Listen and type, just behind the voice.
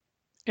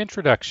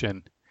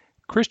Introduction.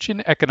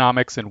 Christian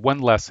Economics in One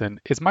Lesson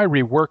is my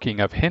reworking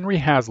of Henry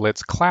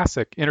Hazlitt's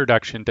classic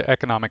introduction to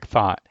economic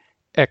thought,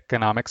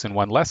 Economics in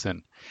One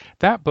Lesson.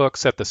 That book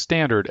set the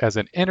standard as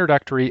an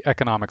introductory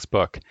economics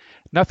book.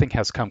 Nothing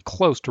has come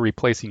close to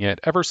replacing it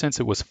ever since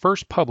it was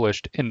first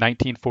published in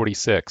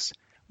 1946.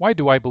 Why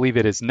do I believe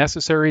it is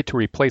necessary to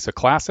replace a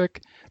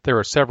classic? There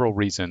are several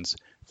reasons.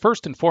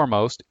 First and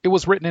foremost, it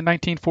was written in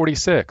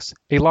 1946.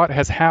 A lot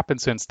has happened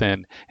since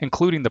then,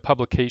 including the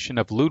publication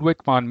of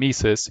Ludwig von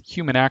Mises'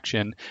 Human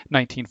Action,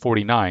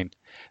 1949.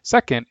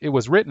 Second, it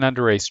was written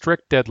under a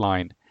strict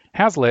deadline.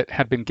 Hazlitt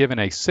had been given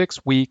a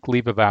 6-week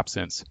leave of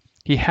absence.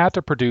 He had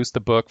to produce the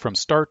book from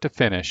start to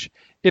finish.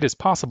 It is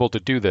possible to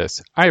do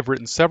this. I have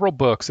written several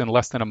books in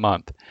less than a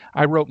month.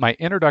 I wrote my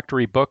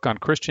introductory book on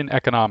Christian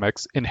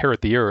economics,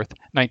 Inherit the Earth,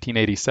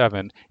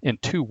 1987, in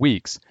 2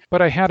 weeks,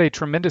 but I had a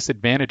tremendous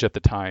advantage at the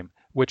time,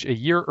 which a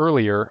year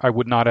earlier I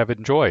would not have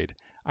enjoyed.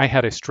 I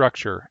had a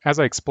structure, as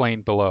I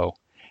explained below.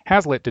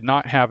 Hazlitt did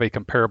not have a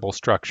comparable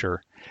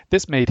structure.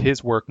 This made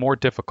his work more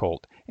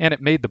difficult, and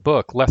it made the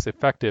book less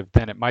effective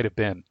than it might have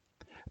been.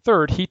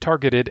 Third, he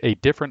targeted a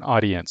different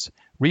audience,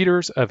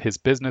 readers of his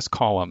business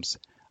columns.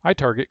 I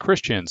target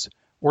Christians.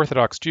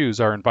 Orthodox Jews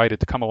are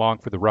invited to come along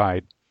for the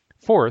ride.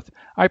 Fourth,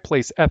 I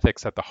place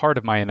ethics at the heart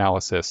of my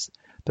analysis,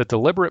 the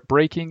deliberate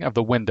breaking of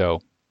the window.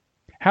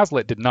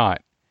 Hazlitt did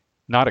not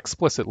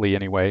explicitly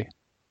anyway.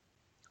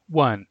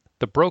 1.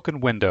 The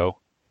broken window.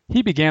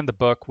 He began the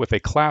book with a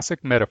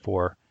classic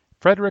metaphor,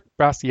 Frederick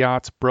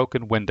Bastiat's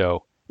broken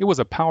window. It was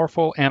a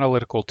powerful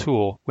analytical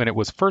tool when it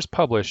was first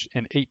published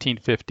in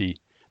 1850,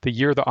 the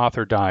year the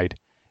author died.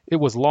 It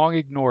was long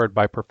ignored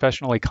by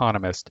professional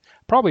economists,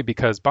 probably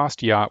because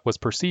Bastiat was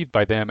perceived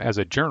by them as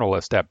a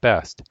journalist at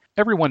best.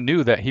 Everyone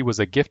knew that he was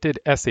a gifted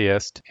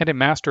essayist and a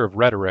master of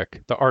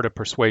rhetoric, the art of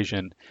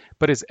persuasion,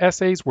 but his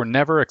essays were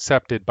never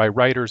accepted by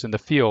writers in the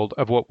field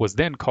of what was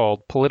then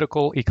called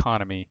political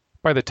economy.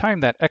 By the time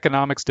that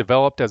economics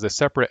developed as a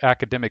separate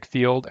academic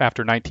field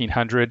after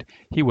 1900,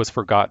 he was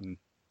forgotten.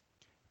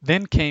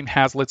 Then came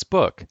Hazlitt's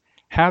book.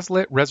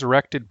 Hazlitt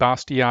resurrected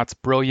Bastiat's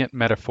brilliant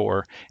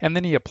metaphor, and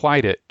then he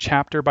applied it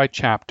chapter by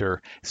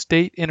chapter,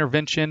 state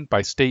intervention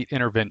by state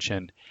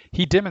intervention.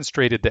 He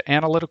demonstrated the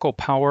analytical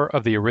power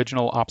of the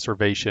original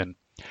observation.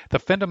 The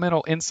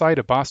fundamental insight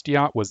of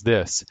Bastiat was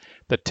this: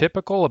 the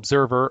typical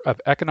observer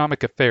of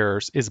economic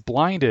affairs is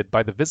blinded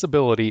by the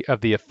visibility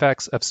of the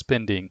effects of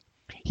spending.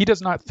 He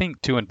does not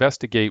think to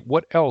investigate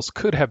what else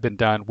could have been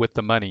done with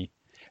the money.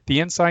 The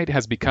insight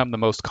has become the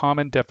most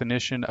common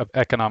definition of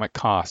economic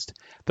cost,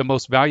 the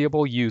most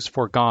valuable use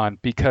foregone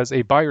because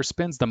a buyer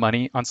spends the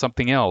money on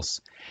something else.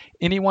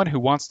 Anyone who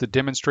wants to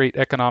demonstrate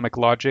economic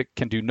logic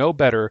can do no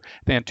better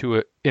than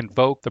to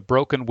invoke the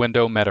broken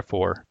window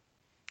metaphor.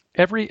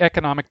 Every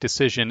economic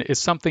decision is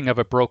something of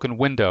a broken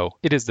window.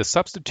 It is the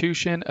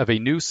substitution of a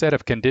new set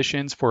of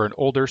conditions for an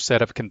older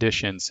set of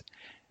conditions.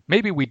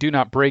 Maybe we do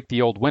not break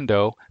the old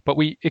window, but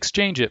we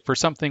exchange it for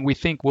something we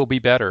think will be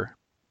better.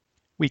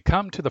 We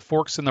come to the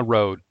forks in the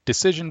road,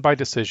 decision by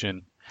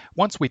decision.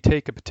 Once we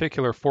take a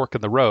particular fork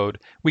in the road,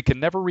 we can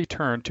never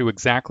return to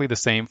exactly the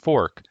same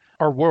fork.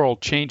 Our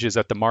world changes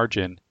at the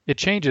margin. It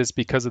changes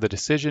because of the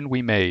decision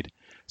we made.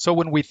 So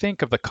when we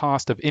think of the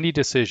cost of any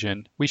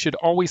decision, we should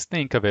always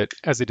think of it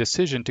as a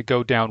decision to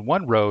go down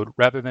one road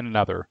rather than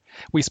another.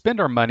 We spend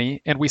our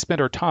money and we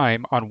spend our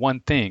time on one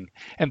thing,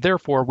 and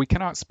therefore we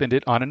cannot spend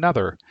it on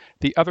another.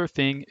 The other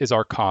thing is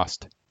our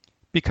cost.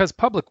 Because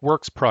public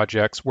works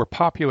projects were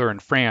popular in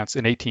France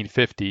in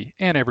 1850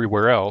 and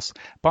everywhere else,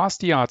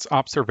 Bastiat's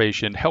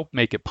observation helped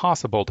make it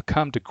possible to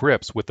come to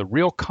grips with the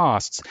real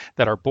costs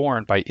that are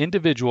borne by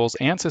individuals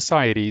and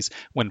societies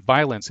when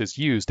violence is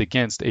used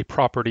against a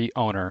property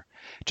owner.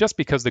 Just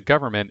because the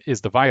government is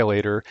the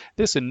violator,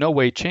 this in no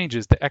way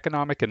changes the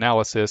economic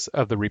analysis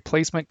of the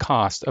replacement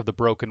cost of the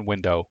broken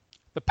window.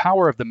 The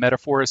power of the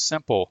metaphor is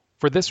simple.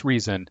 For this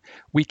reason,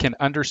 we can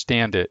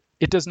understand it.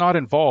 It does not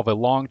involve a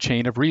long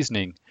chain of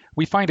reasoning.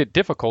 We find it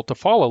difficult to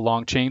follow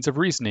long chains of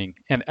reasoning,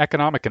 and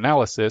economic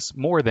analysis,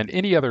 more than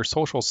any other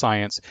social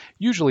science,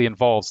 usually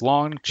involves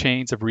long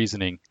chains of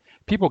reasoning.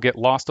 People get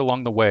lost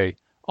along the way.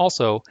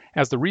 Also,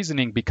 as the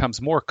reasoning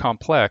becomes more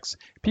complex,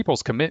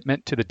 people's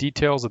commitment to the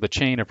details of the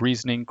chain of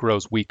reasoning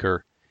grows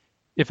weaker.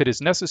 If it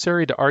is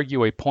necessary to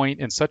argue a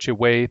point in such a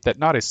way that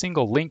not a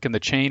single link in the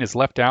chain is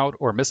left out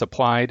or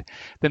misapplied,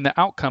 then the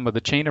outcome of the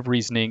chain of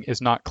reasoning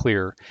is not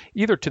clear,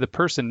 either to the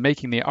person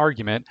making the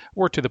argument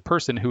or to the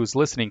person who is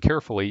listening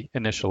carefully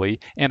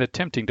initially and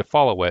attempting to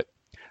follow it.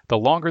 The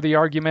longer the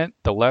argument,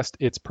 the less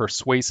its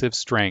persuasive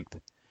strength.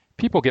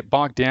 People get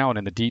bogged down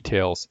in the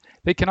details.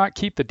 They cannot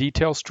keep the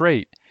details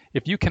straight.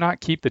 If you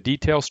cannot keep the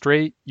details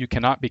straight, you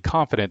cannot be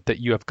confident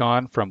that you have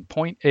gone from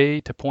point A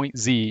to point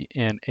Z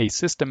in a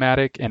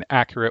systematic and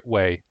accurate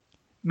way.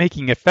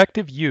 Making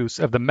effective use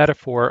of the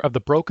metaphor of the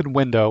broken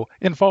window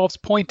involves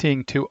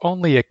pointing to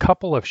only a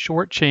couple of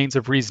short chains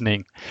of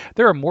reasoning.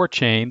 There are more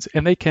chains,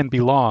 and they can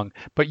be long,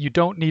 but you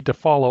don't need to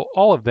follow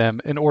all of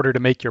them in order to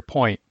make your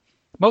point.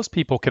 Most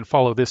people can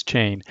follow this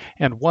chain,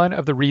 and one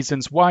of the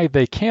reasons why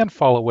they can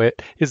follow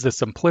it is the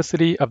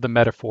simplicity of the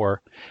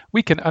metaphor.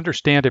 We can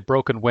understand a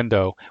broken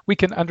window. We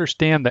can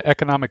understand the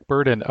economic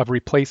burden of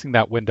replacing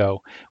that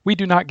window. We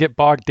do not get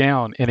bogged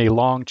down in a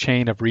long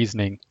chain of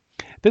reasoning.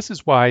 This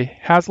is why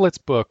Hazlitt's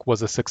book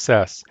was a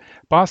success.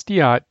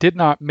 Bastiat did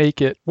not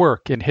make it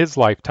work in his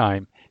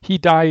lifetime. He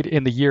died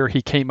in the year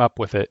he came up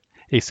with it.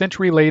 A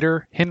century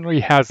later, Henry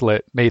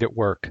Hazlitt made it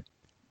work.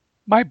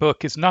 My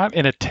book is not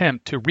an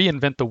attempt to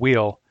reinvent the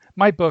wheel.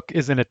 My book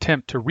is an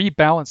attempt to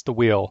rebalance the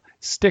wheel,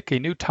 stick a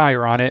new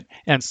tire on it,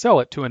 and sell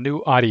it to a new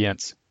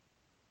audience.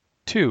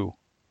 2.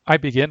 I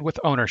begin with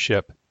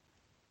ownership.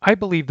 I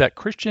believe that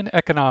Christian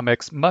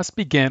economics must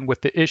begin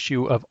with the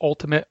issue of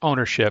ultimate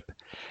ownership.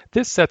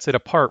 This sets it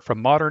apart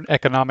from modern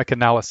economic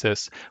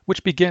analysis,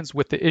 which begins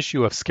with the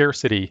issue of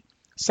scarcity.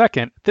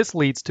 Second, this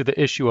leads to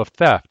the issue of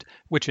theft,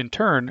 which in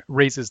turn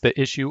raises the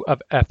issue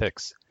of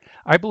ethics.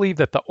 I believe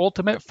that the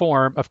ultimate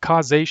form of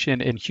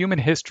causation in human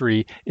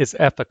history is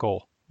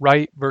ethical,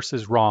 right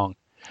versus wrong.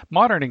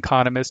 Modern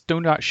economists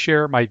do not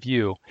share my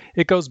view.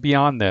 It goes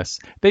beyond this.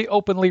 They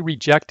openly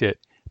reject it.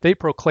 They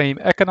proclaim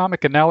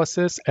economic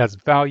analysis as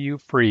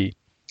value-free.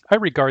 I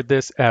regard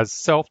this as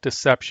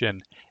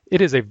self-deception.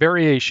 It is a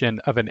variation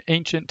of an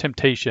ancient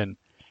temptation.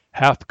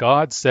 Hath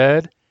God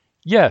said?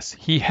 Yes,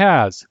 he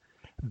has.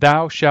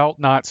 Thou shalt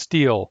not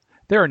steal.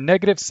 There are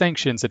negative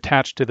sanctions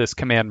attached to this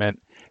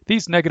commandment.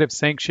 These negative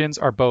sanctions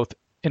are both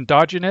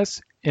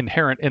endogenous,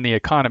 inherent in the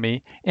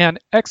economy, and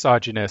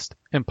exogenous,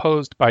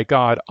 imposed by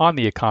God on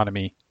the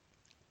economy.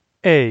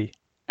 A.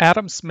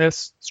 Adam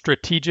Smith's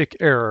strategic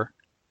error.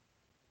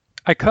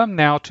 I come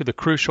now to the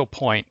crucial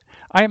point.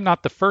 I am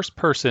not the first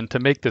person to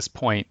make this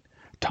point.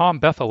 Tom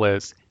Bethel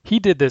is. He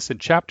did this in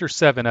Chapter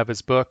 7 of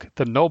his book,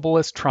 The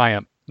Noblest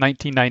Triumph,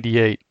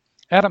 1998.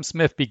 Adam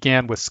Smith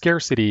began with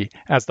scarcity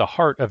as the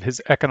heart of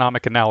his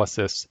economic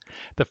analysis.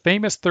 The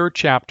famous third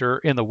chapter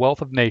in The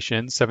Wealth of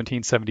Nations,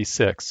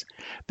 1776.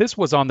 This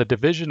was on the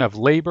division of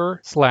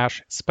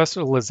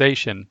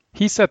labor/specialization.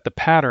 He set the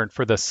pattern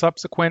for the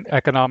subsequent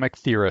economic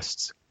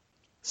theorists.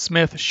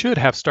 Smith should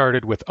have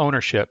started with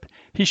ownership.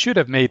 He should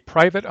have made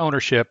private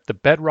ownership the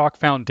bedrock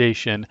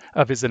foundation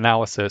of his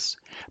analysis.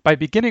 By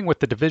beginning with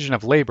the division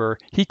of labor,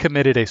 he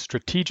committed a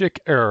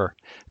strategic error.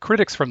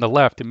 Critics from the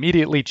left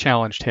immediately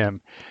challenged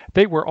him.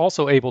 They were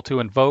also able to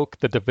invoke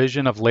the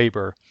division of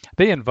labor.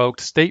 They invoked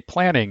state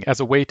planning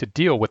as a way to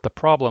deal with the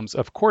problems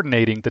of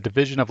coordinating the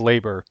division of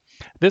labor.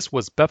 This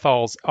was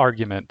Bethel's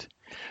argument.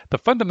 The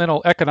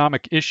fundamental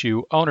economic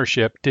issue,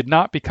 ownership, did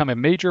not become a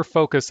major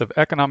focus of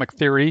economic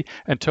theory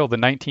until the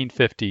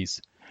 1950s.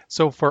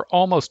 So for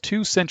almost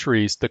 2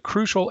 centuries, the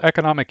crucial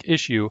economic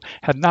issue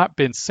had not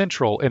been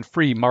central in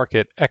free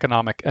market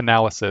economic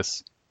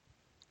analysis.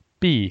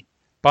 B.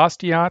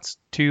 Bastiat's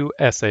 2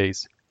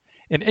 essays.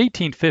 In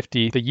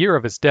 1850, the year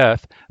of his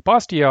death,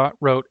 Bastiat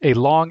wrote a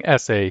long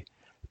essay,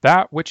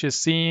 That Which Is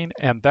Seen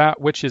and That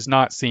Which Is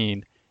Not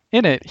Seen.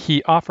 In it,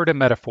 he offered a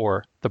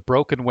metaphor, the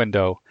broken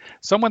window.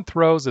 Someone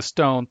throws a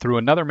stone through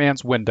another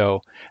man's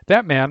window.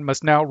 That man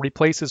must now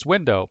replace his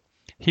window.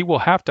 He will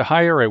have to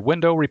hire a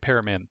window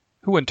repairman,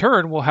 who in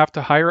turn will have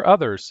to hire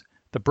others.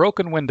 The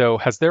broken window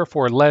has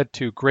therefore led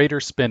to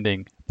greater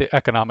spending, the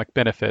economic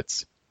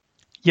benefits.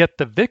 Yet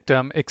the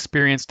victim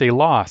experienced a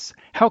loss.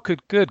 How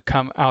could good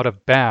come out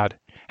of bad?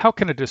 How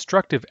can a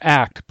destructive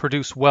act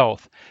produce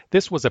wealth?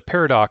 This was a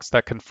paradox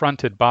that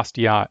confronted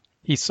Bastiat.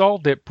 He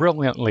solved it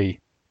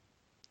brilliantly.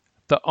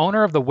 The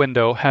owner of the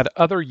window had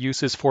other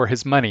uses for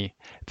his money.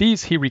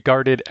 These he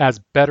regarded as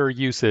better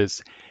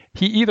uses.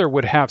 He either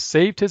would have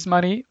saved his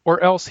money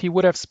or else he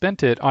would have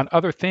spent it on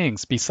other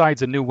things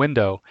besides a new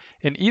window.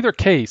 In either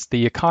case,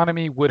 the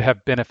economy would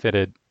have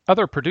benefited.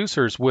 Other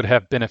producers would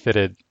have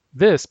benefited.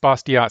 This,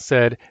 Bastiat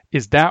said,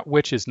 is that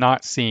which is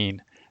not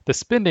seen. The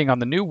spending on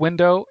the new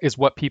window is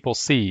what people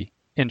see.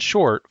 In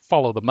short,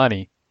 follow the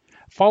money.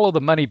 Follow the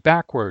money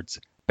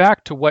backwards,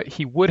 back to what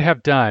he would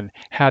have done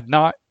had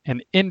not an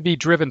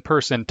envy-driven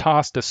person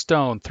tossed a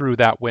stone through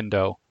that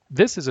window.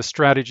 This is a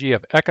strategy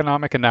of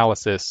economic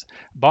analysis.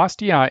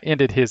 Bastiat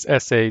ended his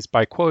essays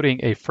by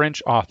quoting a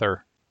French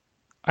author.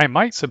 I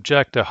might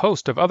subject a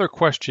host of other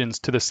questions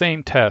to the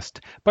same test,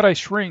 but I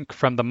shrink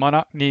from the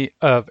monotony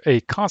of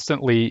a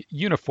constantly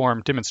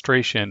uniform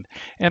demonstration,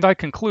 and I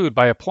conclude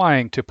by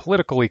applying to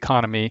political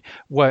economy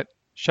what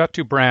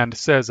Chateaubriand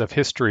says of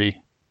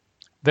history.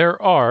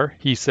 There are,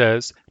 he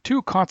says,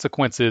 2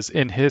 consequences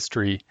in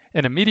history,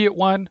 an immediate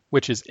one,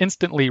 which is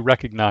instantly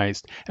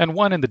recognized, and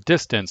one in the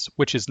distance,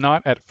 which is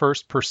not at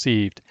first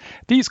perceived.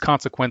 These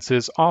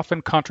consequences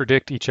often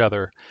contradict each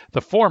other.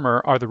 The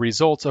former are the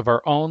results of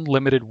our own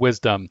limited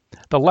wisdom,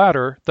 the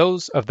latter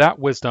those of that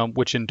wisdom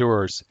which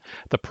endures.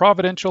 The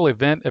providential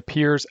event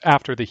appears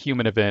after the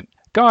human event.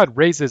 God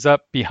raises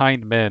up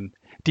behind men.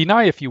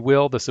 Deny, if you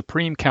will, the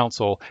Supreme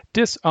Council,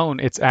 disown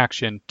its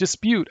action,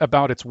 dispute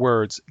about its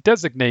words,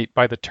 designate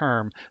by the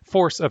term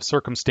force of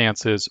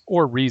circumstances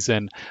or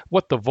reason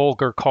what the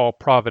vulgar call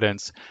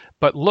providence,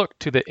 but look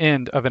to the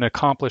end of an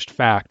accomplished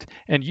fact,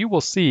 and you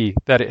will see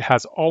that it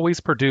has always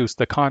produced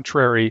the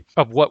contrary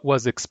of what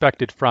was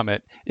expected from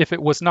it, if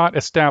it was not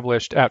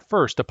established at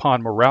first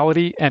upon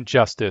morality and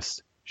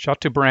justice.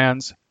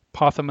 Chateaubriand's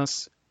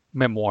Posthumous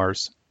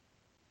Memoirs.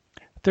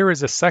 There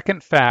is a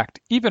second fact,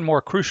 even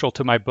more crucial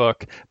to my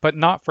book, but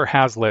not for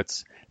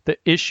Hazlitt's, the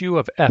issue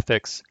of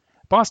ethics.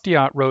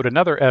 Bastiat wrote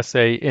another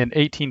essay in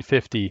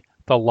 1850,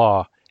 The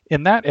Law.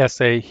 In that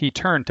essay, he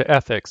turned to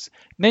ethics,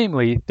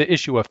 namely the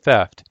issue of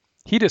theft.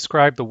 He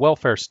described the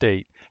welfare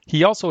state.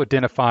 He also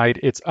identified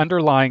its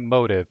underlying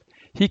motive.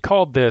 He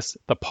called this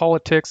the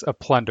politics of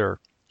plunder.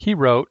 He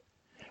wrote,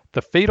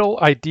 "The fatal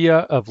idea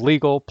of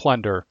legal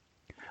plunder."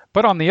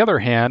 But on the other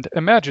hand,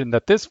 imagine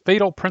that this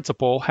fatal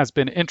principle has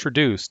been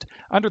introduced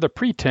under the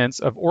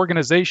pretense of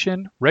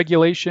organization,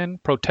 regulation,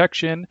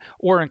 protection,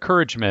 or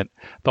encouragement.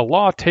 The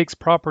law takes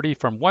property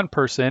from one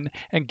person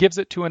and gives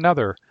it to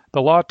another.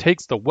 The law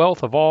takes the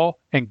wealth of all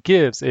and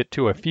gives it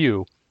to a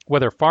few,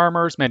 whether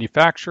farmers,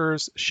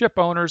 manufacturers, ship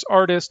owners,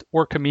 artists,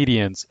 or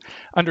comedians.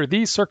 Under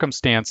these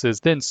circumstances,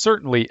 then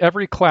certainly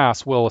every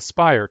class will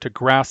aspire to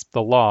grasp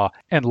the law,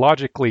 and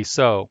logically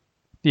so.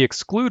 The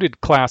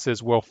excluded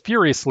classes will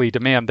furiously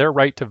demand their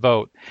right to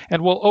vote,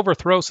 and will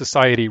overthrow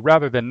society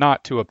rather than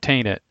not to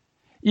obtain it.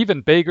 Even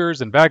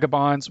beggars and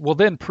vagabonds will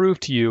then prove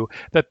to you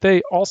that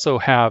they also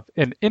have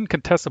an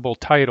incontestable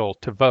title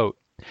to vote.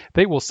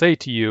 They will say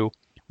to you,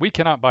 "We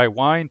cannot buy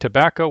wine,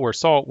 tobacco, or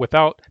salt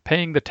without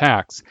paying the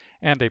tax,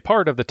 and a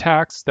part of the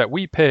tax that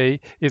we pay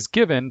is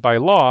given by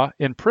law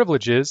in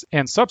privileges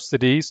and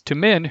subsidies to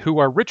men who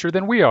are richer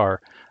than we are.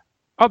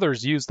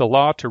 Others use the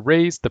law to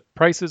raise the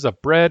prices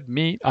of bread,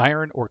 meat,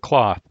 iron, or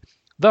cloth.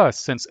 Thus,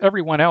 since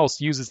everyone else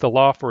uses the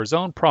law for his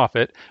own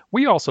profit,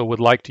 we also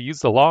would like to use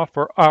the law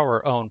for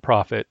our own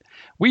profit.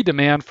 We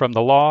demand from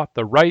the law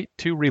the right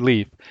to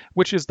relief,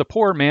 which is the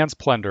poor man's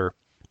plunder.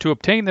 To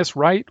obtain this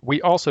right,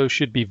 we also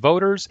should be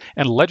voters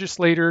and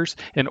legislators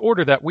in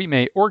order that we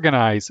may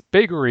organize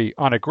beggary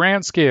on a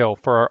grand scale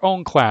for our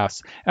own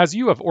class, as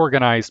you have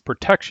organized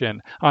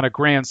protection on a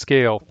grand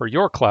scale for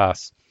your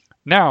class.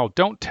 Now,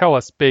 don't tell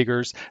us,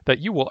 beggars, that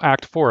you will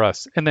act for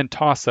us, and then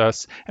toss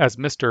us, as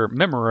Mr.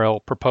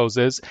 Memorial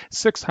proposes,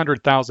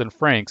 600,000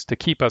 francs to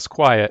keep us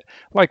quiet,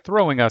 like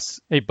throwing us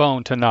a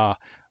bone to gnaw.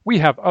 We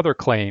have other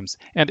claims,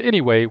 and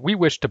anyway, we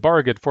wish to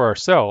bargain for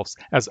ourselves,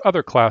 as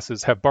other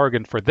classes have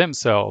bargained for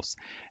themselves.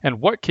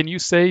 And what can you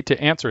say to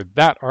answer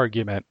that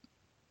argument?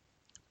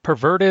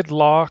 Perverted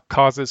law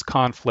causes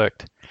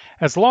conflict.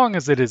 As long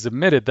as it is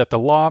admitted that the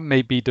law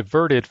may be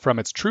diverted from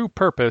its true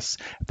purpose,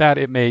 that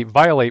it may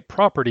violate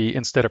property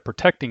instead of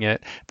protecting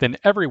it, then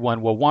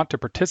everyone will want to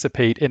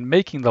participate in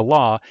making the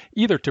law,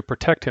 either to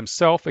protect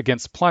himself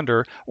against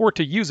plunder or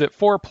to use it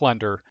for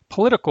plunder.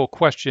 Political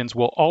questions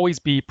will always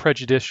be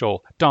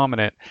prejudicial,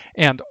 dominant,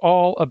 and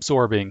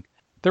all-absorbing.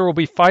 There will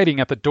be fighting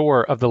at the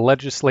door of the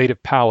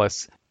legislative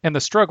palace, and the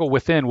struggle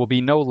within will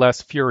be no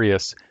less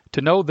furious.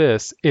 To know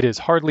this, it is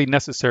hardly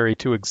necessary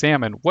to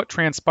examine what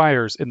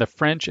transpires in the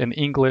French and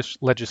English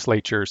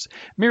legislatures.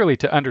 Merely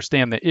to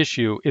understand the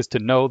issue is to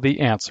know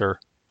the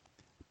answer.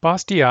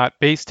 Bastiat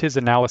based his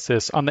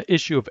analysis on the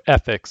issue of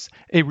ethics,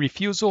 a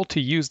refusal to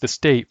use the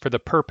state for the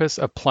purpose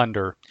of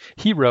plunder.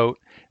 He wrote,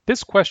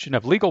 "This question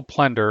of legal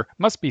plunder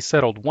must be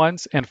settled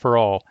once and for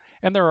all,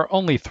 and there are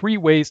only three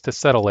ways to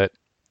settle it.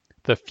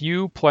 The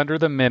few plunder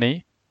the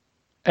many,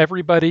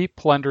 everybody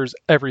plunders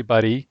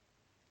everybody,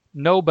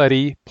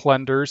 nobody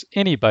plunders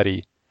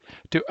anybody."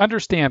 To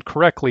understand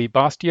correctly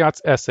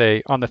Bastiat's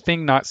essay on the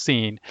thing not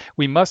seen,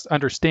 we must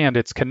understand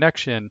its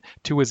connection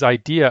to his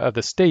idea of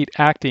the state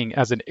acting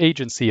as an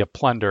agency of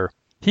plunder.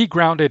 He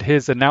grounded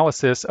his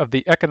analysis of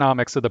the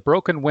economics of the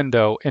broken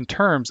window in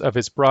terms of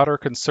his broader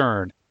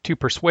concern, to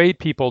persuade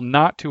people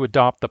not to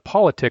adopt the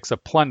politics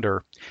of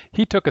plunder.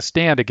 He took a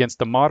stand against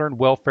the modern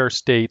welfare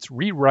state's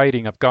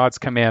rewriting of God's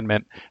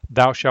commandment,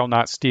 "Thou shalt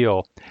not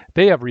steal."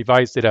 They have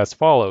revised it as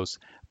follows: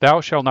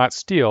 "Thou shalt not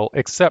steal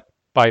except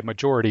by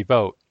majority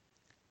vote."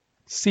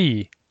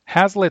 C.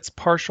 Hazlitt's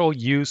partial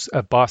use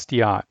of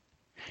Bastiat.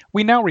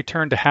 We now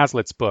return to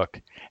Hazlitt's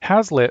book.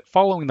 Hazlitt,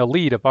 following the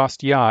lead of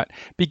Bastiat,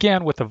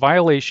 began with the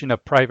violation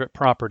of private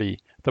property,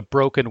 the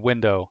broken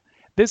window.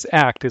 This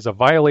act is a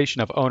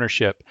violation of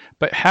ownership,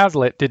 but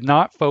Hazlitt did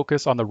not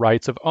focus on the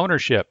rights of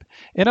ownership.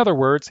 In other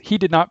words, he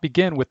did not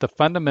begin with the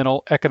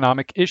fundamental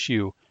economic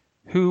issue: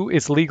 who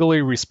is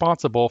legally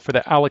responsible for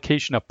the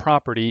allocation of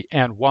property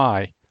and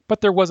why? But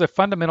there was a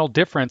fundamental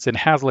difference in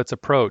Hazlitt's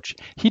approach.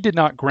 He did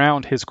not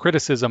ground his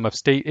criticism of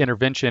state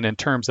intervention in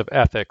terms of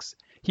ethics.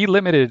 He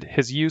limited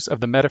his use of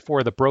the metaphor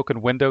of the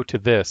broken window to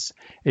this: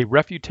 a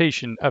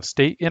refutation of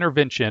state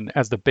intervention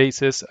as the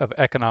basis of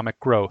economic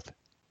growth.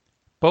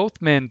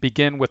 Both men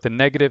begin with the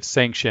negative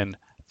sanction,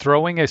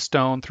 throwing a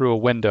stone through a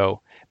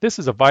window. This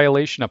is a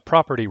violation of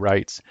property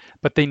rights,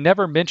 but they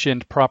never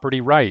mentioned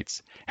property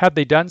rights. Had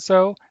they done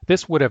so,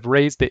 this would have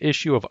raised the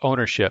issue of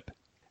ownership.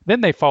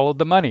 Then they followed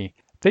the money.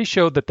 They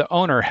showed that the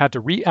owner had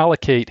to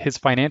reallocate his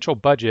financial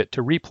budget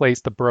to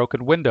replace the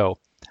broken window.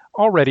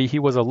 Already he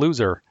was a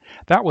loser.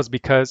 That was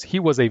because he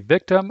was a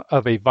victim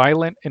of a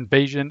violent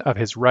invasion of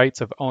his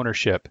rights of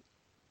ownership.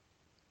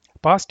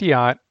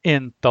 Bastiat,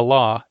 in The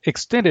Law,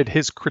 extended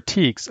his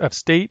critiques of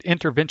state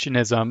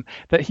interventionism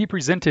that he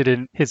presented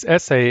in his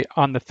essay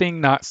on the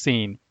thing not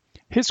seen.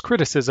 His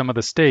criticism of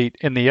the state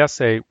in the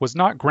essay was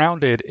not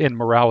grounded in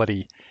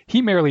morality.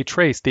 He merely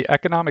traced the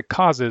economic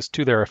causes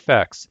to their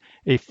effects,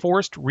 a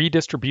forced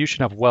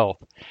redistribution of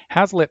wealth.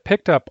 Hazlitt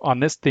picked up on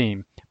this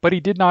theme, but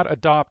he did not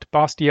adopt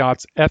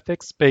Bastiat's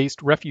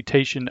ethics-based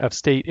refutation of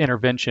state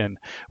intervention,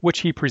 which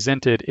he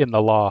presented in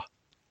The Law.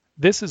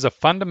 This is a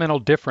fundamental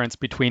difference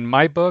between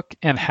my book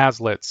and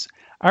Hazlitt's.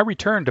 I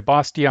return to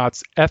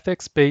Bastiat's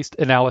ethics-based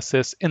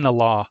analysis in The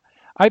Law.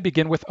 I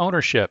begin with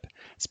ownership.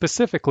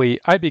 Specifically,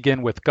 I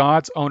begin with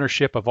God's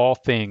ownership of all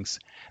things.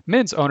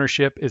 Men's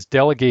ownership is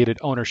delegated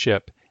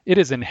ownership. It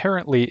is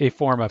inherently a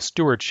form of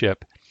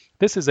stewardship.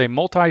 This is a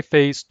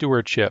multi-phase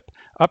stewardship,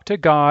 up to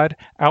God,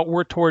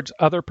 outward towards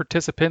other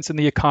participants in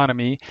the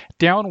economy,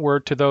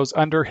 downward to those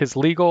under his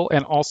legal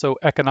and also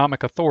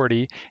economic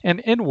authority,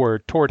 and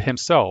inward toward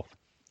himself.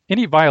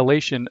 Any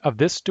violation of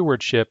this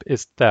stewardship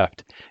is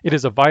theft. It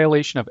is a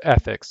violation of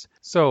ethics.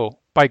 So,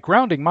 by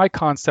grounding my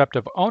concept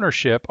of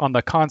ownership on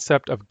the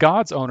concept of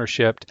God's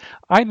ownership,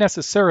 I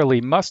necessarily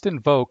must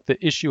invoke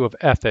the issue of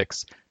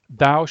ethics.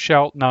 Thou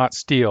shalt not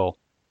steal.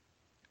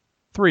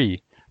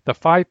 3. The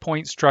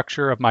 5-point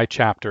structure of my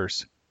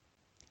chapters.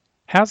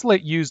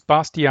 Hazlitt used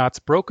Bastiat's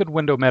broken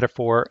window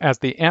metaphor as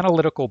the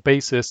analytical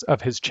basis of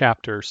his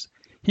chapters.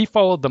 He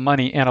followed the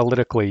money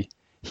analytically.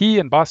 He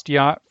and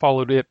Bastiat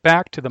followed it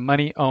back to the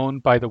money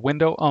owned by the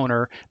window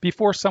owner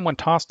before someone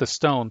tossed a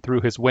stone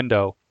through his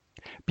window.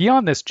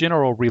 Beyond this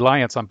general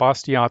reliance on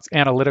Bastiat's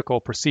analytical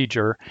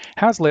procedure,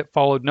 Hazlitt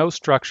followed no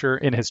structure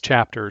in his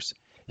chapters.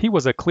 He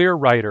was a clear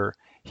writer.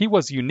 He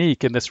was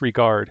unique in this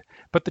regard,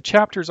 but the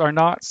chapters are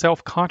not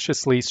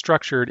self-consciously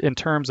structured in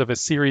terms of a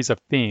series of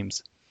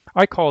themes.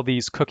 I call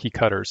these cookie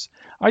cutters.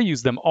 I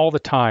use them all the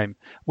time.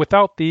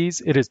 Without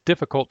these, it is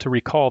difficult to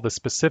recall the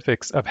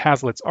specifics of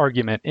Hazlitt's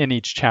argument in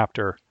each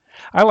chapter.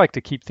 I like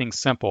to keep things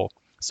simple,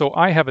 so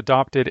I have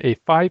adopted a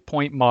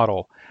 5-point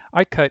model.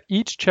 I cut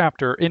each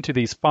chapter into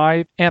these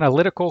 5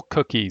 analytical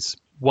cookies.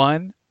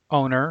 1.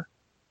 Owner.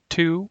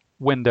 2.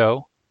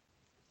 Window.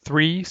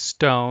 3.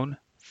 Stone.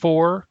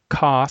 4.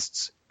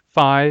 Costs.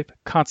 5.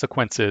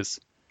 Consequences.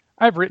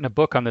 I've written a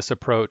book on this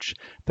approach,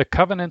 The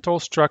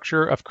Covenantal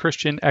Structure of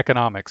Christian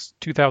Economics,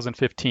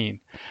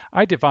 2015.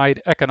 I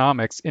divide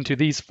economics into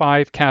these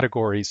 5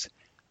 categories.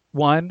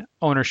 1.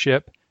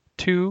 Ownership.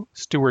 2.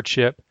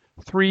 Stewardship.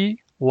 3.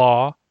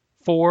 Law.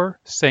 4.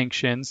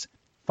 Sanctions.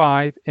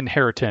 5.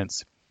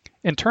 Inheritance.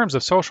 In terms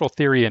of social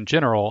theory in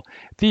general,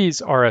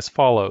 these are as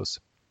follows.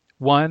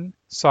 1.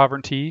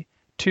 Sovereignty.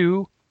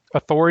 2.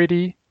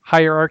 Authority,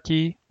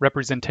 hierarchy,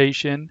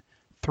 representation.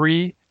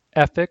 3.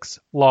 Ethics,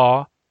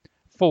 law.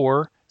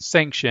 4.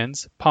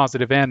 Sanctions,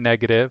 positive and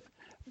negative.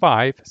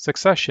 5.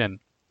 Succession.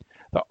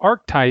 The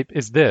archetype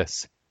is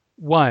this.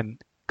 1.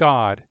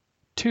 God.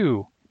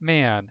 2.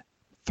 Man.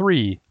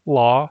 3.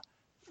 Law.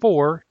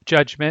 4.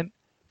 Judgment.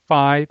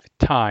 5.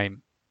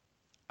 Time.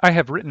 I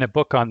have written a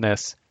book on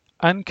this,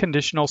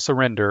 Unconditional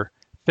Surrender,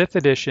 5th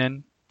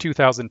edition,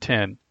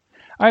 2010.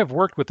 I have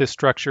worked with this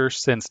structure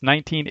since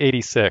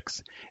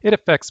 1986. It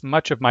affects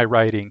much of my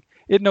writing.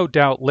 It no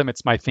doubt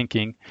limits my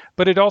thinking,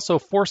 but it also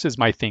forces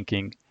my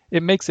thinking.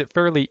 It makes it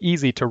fairly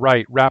easy to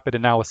write rapid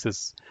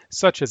analysis,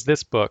 such as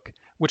this book,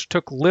 which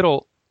took a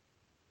little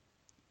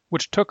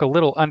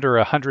under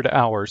 100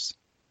 hours.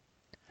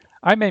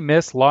 I may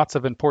miss lots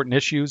of important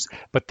issues,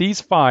 but these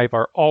 5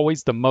 are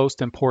always the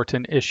most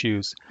important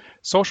issues.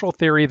 Social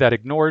theory that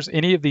ignores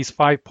any of these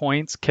 5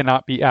 points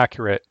cannot be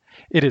accurate.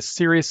 It is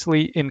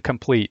seriously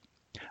incomplete.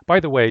 By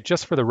the way,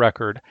 just for the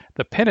record,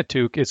 the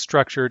Pentateuch is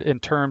structured in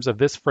terms of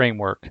this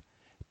framework.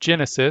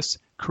 Genesis,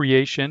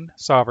 creation,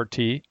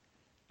 sovereignty.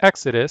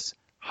 Exodus,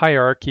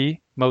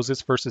 hierarchy,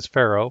 Moses versus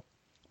Pharaoh.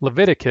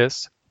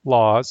 Leviticus,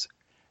 laws.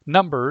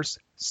 Numbers,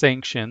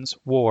 sanctions,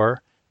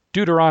 war.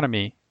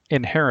 Deuteronomy,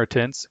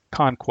 inheritance,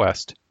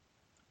 conquest.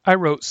 I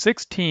wrote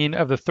 16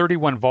 of the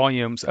 31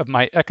 volumes of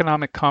my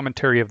economic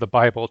commentary of the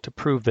Bible to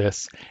prove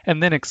this,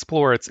 and then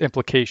explore its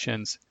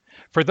implications.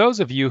 For those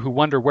of you who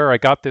wonder where I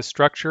got this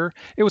structure,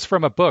 it was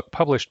from a book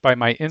published by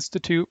my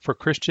Institute for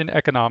Christian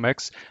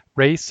Economics,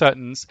 Ray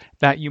Sutton's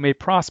That You May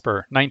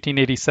Prosper,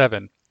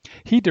 1987.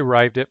 He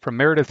derived it from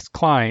Meredith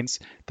Klein's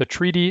The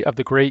Treaty of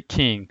the Great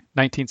King,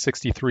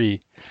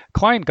 1963.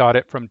 Klein got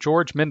it from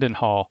George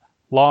Mendenhall,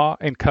 Law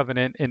and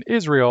Covenant in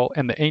Israel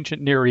and the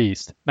Ancient Near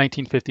East,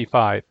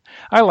 1955.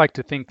 I like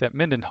to think that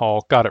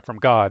Mendenhall got it from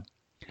God.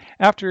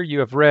 After you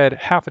have read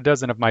half a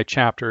dozen of my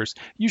chapters,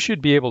 you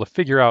should be able to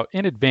figure out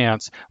in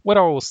advance what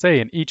I will say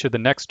in each of the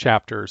next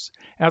chapters.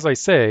 As I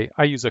say,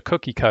 I use a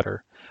cookie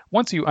cutter.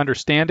 Once you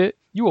understand it,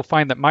 you will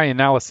find that my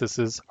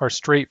analyses are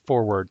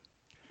straightforward.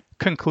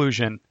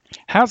 Conclusion.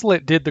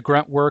 Hazlitt did the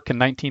grunt work in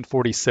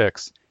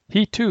 1946.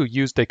 He too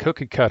used a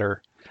cookie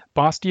cutter.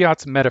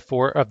 Bastiat's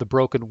metaphor of the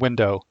broken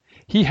window.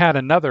 He had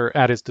another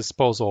at his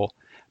disposal,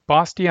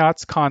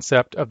 Bastiat's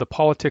concept of the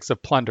politics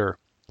of plunder.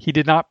 He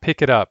did not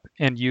pick it up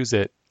and use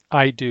it.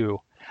 I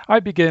do. I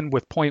begin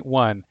with point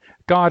 1.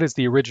 God is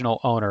the original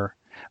owner.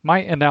 My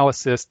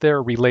analysis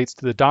there relates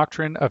to the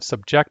doctrine of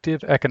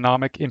subjective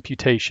economic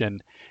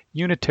imputation,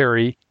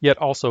 unitary yet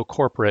also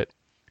corporate.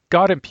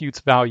 God imputes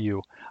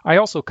value. I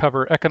also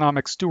cover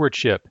economic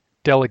stewardship,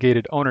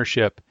 delegated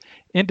ownership,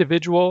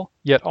 individual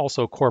yet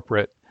also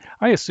corporate.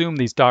 I assume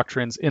these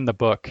doctrines in the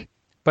book,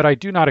 but I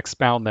do not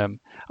expound them.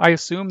 I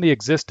assume the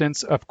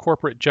existence of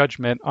corporate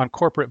judgment on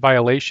corporate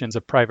violations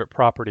of private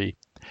property.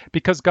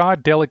 Because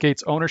God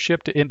delegates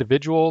ownership to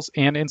individuals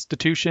and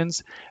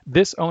institutions,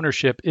 this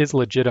ownership is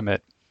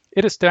legitimate.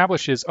 It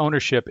establishes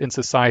ownership in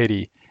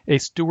society, a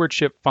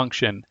stewardship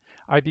function.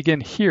 I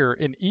begin here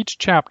in each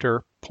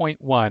chapter,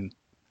 point 1.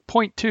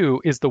 Point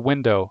 2 is the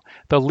window,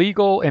 the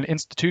legal and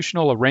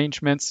institutional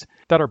arrangements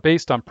that are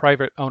based on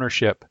private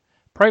ownership.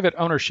 Private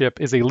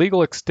ownership is a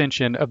legal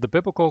extension of the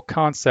biblical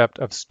concept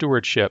of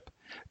stewardship.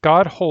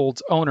 God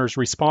holds owners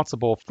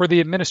responsible for the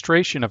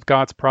administration of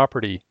God's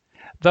property.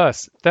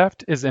 Thus,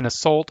 theft is an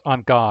assault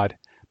on God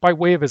by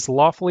way of his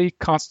lawfully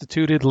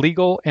constituted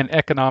legal and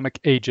economic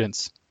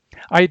agents.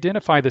 I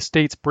identify the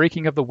state's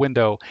breaking of the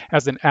window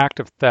as an act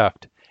of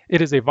theft.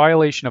 It is a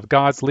violation of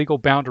God's legal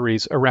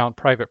boundaries around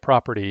private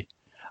property.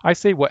 I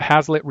say what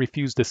Hazlitt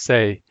refused to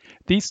say.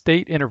 These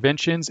state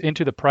interventions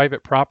into the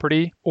private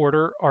property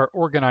order are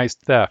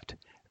organized theft.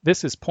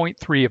 This is point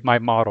 3 of my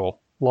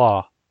model,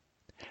 law.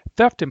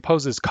 Theft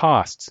imposes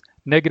costs,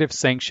 negative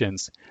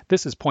sanctions.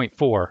 This is point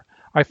 4.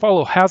 I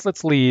follow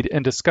Hazlitt's lead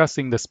in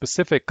discussing the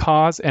specific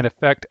cause and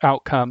effect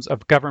outcomes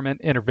of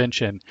government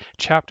intervention,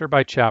 chapter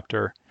by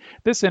chapter.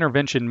 This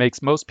intervention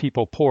makes most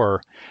people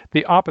poorer,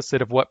 the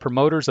opposite of what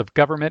promoters of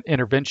government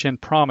intervention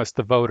promise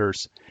the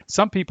voters.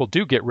 Some people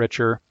do get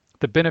richer,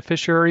 the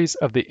beneficiaries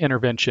of the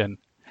intervention.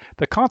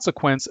 The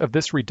consequence of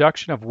this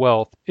reduction of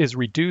wealth is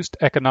reduced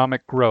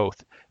economic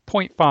growth,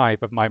 point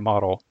 5 of my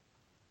model.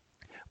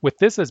 With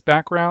this as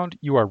background,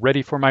 you are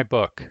ready for my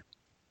book.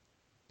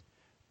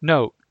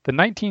 Note, the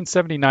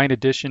 1979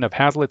 edition of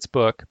Hazlitt's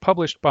book,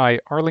 published by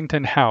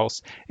Arlington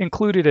House,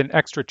 included an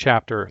extra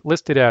chapter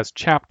listed as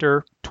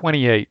Chapter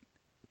 28,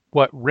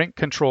 What Rent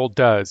Control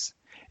Does.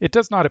 It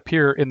does not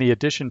appear in the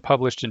edition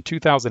published in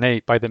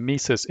 2008 by the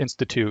Mises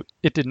Institute.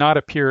 It did not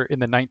appear in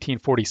the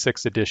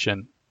 1946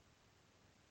 edition.